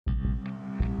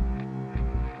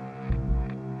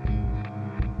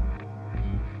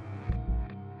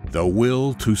The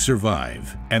will to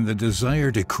survive and the desire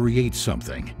to create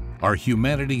something are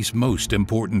humanity's most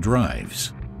important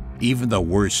drives. Even the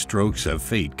worst strokes of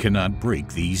fate cannot break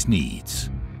these needs.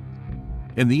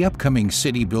 In the upcoming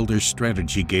City Builder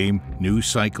strategy game, New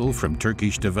Cycle from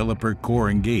Turkish developer Core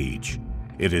Engage,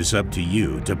 it is up to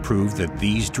you to prove that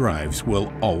these drives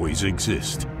will always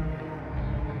exist.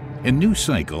 In New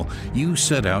Cycle, you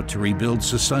set out to rebuild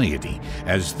society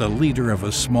as the leader of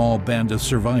a small band of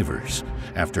survivors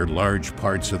after large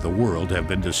parts of the world have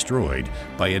been destroyed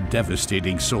by a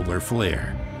devastating solar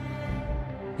flare.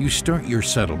 You start your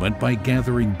settlement by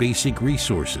gathering basic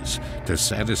resources to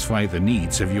satisfy the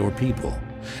needs of your people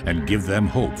and give them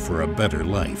hope for a better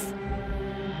life.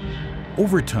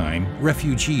 Over time,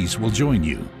 refugees will join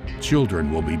you,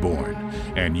 children will be born,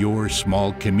 and your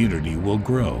small community will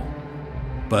grow.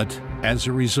 But as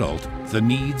a result, the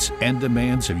needs and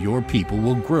demands of your people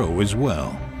will grow as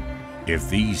well. If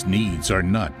these needs are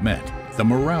not met, the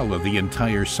morale of the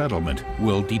entire settlement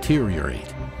will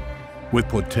deteriorate, with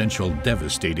potential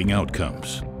devastating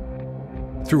outcomes.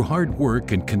 Through hard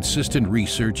work and consistent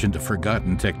research into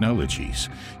forgotten technologies,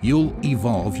 you'll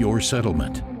evolve your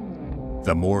settlement.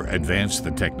 The more advanced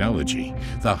the technology,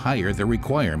 the higher the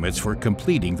requirements for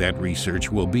completing that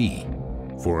research will be.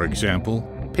 For example,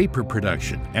 paper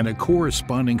production and a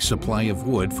corresponding supply of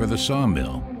wood for the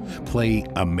sawmill play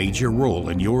a major role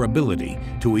in your ability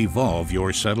to evolve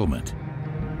your settlement.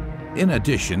 In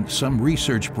addition, some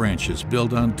research branches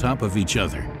build on top of each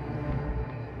other.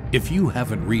 If you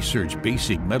haven't researched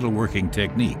basic metalworking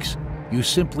techniques, you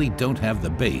simply don't have the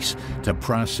base to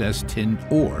process tin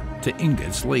ore to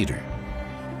ingots later.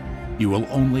 You will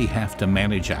only have to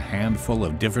manage a handful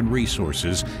of different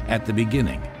resources at the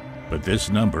beginning, but this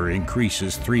number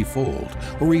increases threefold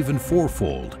or even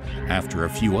fourfold after a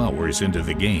few hours into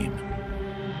the game.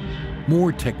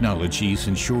 More technologies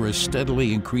ensure a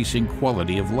steadily increasing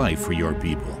quality of life for your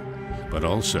people, but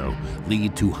also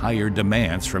lead to higher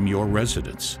demands from your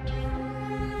residents.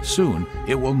 Soon,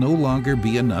 it will no longer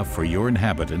be enough for your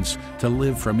inhabitants to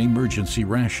live from emergency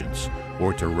rations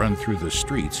or to run through the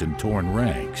streets in torn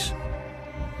rags.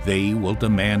 They will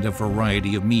demand a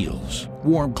variety of meals,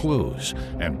 warm clothes,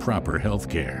 and proper health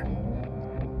care.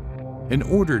 In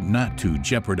order not to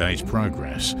jeopardize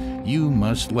progress, you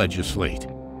must legislate.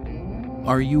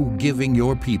 Are you giving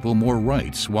your people more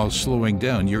rights while slowing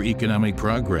down your economic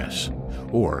progress?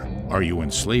 Or are you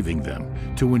enslaving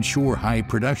them to ensure high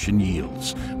production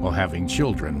yields while having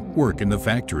children work in the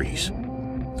factories?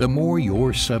 The more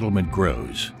your settlement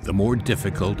grows, the more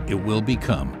difficult it will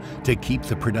become to keep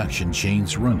the production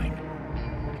chains running.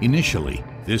 Initially,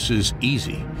 this is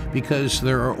easy because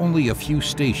there are only a few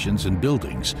stations and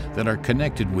buildings that are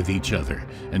connected with each other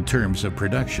in terms of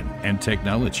production and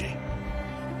technology.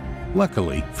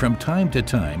 Luckily, from time to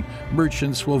time,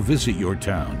 merchants will visit your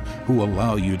town who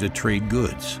allow you to trade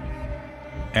goods.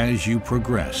 As you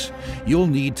progress, you'll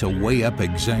need to weigh up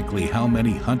exactly how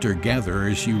many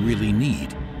hunter-gatherers you really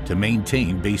need to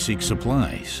maintain basic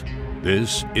supplies.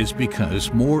 This is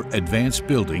because more advanced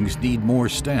buildings need more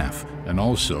staff and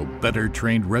also better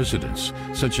trained residents,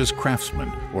 such as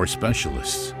craftsmen or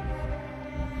specialists.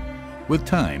 With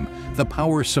time, the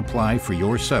power supply for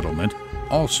your settlement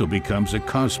also becomes a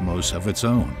cosmos of its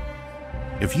own.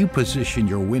 If you position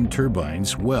your wind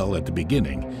turbines well at the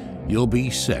beginning, you'll be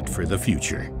set for the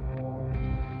future.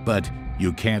 But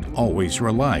you can't always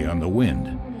rely on the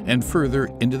wind, and further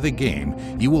into the game,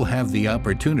 you will have the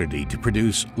opportunity to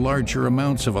produce larger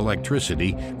amounts of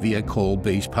electricity via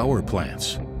coal-based power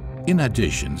plants. In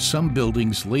addition, some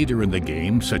buildings later in the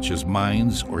game, such as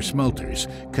mines or smelters,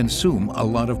 consume a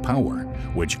lot of power,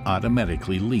 which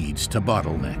automatically leads to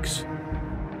bottlenecks.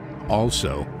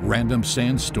 Also, random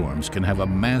sandstorms can have a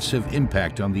massive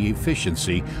impact on the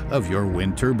efficiency of your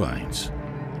wind turbines.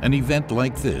 An event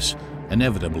like this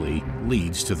inevitably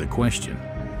leads to the question,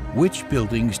 which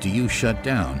buildings do you shut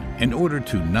down in order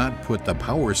to not put the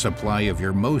power supply of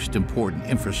your most important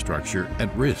infrastructure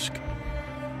at risk?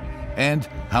 And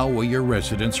how will your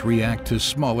residents react to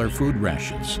smaller food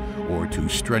rations or to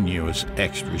strenuous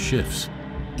extra shifts,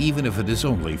 even if it is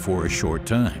only for a short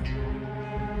time?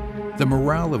 The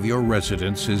morale of your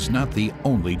residents is not the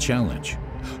only challenge.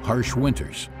 Harsh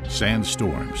winters,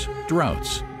 sandstorms,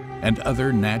 droughts, and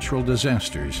other natural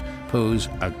disasters pose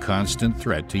a constant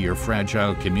threat to your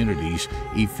fragile community's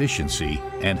efficiency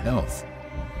and health.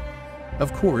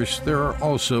 Of course, there are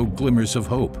also glimmers of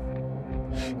hope.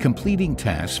 Completing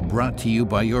tasks brought to you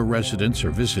by your residents or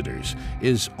visitors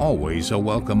is always a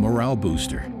welcome morale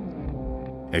booster.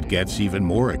 It gets even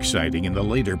more exciting in the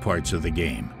later parts of the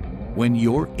game, when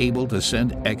you're able to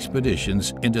send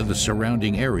expeditions into the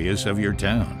surrounding areas of your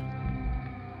town.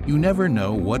 You never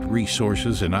know what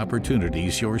resources and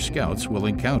opportunities your scouts will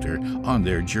encounter on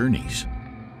their journeys.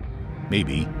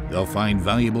 Maybe they'll find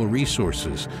valuable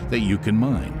resources that you can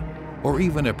mine, or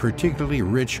even a particularly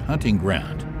rich hunting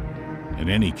ground. In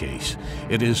any case,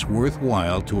 it is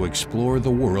worthwhile to explore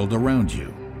the world around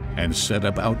you and set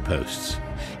up outposts,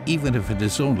 even if it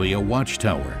is only a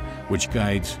watchtower which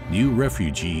guides new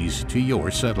refugees to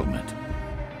your settlement.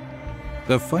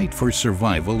 The fight for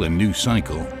survival in New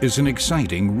Cycle is an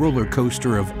exciting roller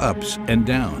coaster of ups and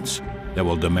downs that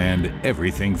will demand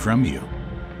everything from you.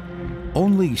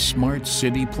 Only smart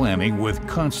city planning with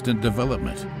constant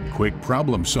development, quick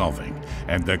problem solving,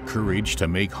 and the courage to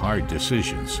make hard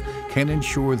decisions can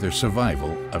ensure the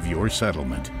survival of your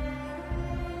settlement.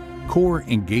 Core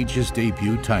Engage's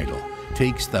debut title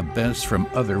takes the best from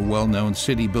other well-known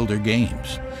city builder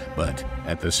games, but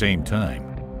at the same time,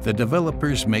 the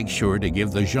developers make sure to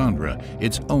give the genre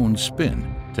its own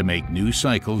spin to make New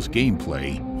Cycle's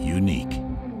gameplay unique.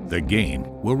 The game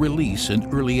will release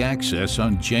in early access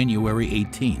on January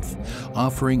 18th,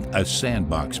 offering a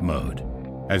sandbox mode,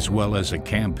 as well as a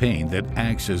campaign that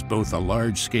acts as both a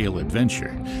large-scale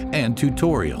adventure and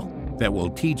tutorial that will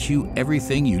teach you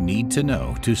everything you need to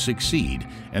know to succeed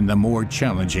in the more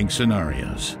challenging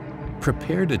scenarios.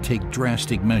 Prepare to take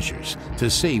drastic measures to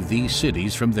save these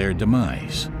cities from their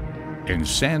demise. In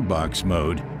sandbox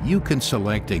mode, you can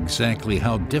select exactly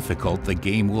how difficult the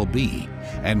game will be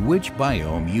and which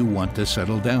biome you want to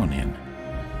settle down in.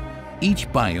 Each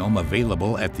biome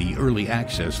available at the early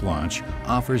access launch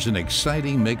offers an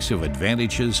exciting mix of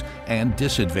advantages and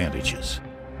disadvantages.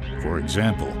 For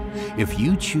example, if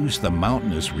you choose the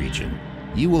mountainous region,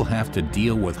 you will have to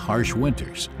deal with harsh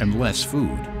winters and less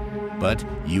food, but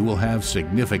you will have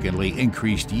significantly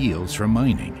increased yields from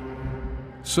mining.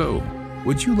 So,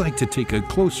 would you like to take a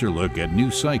closer look at New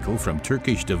Cycle from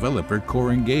Turkish developer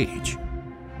Core Engage?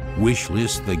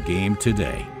 Wishlist the game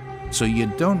today, so you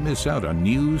don't miss out on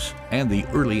news and the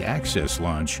early access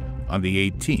launch on the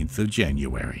 18th of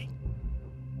January.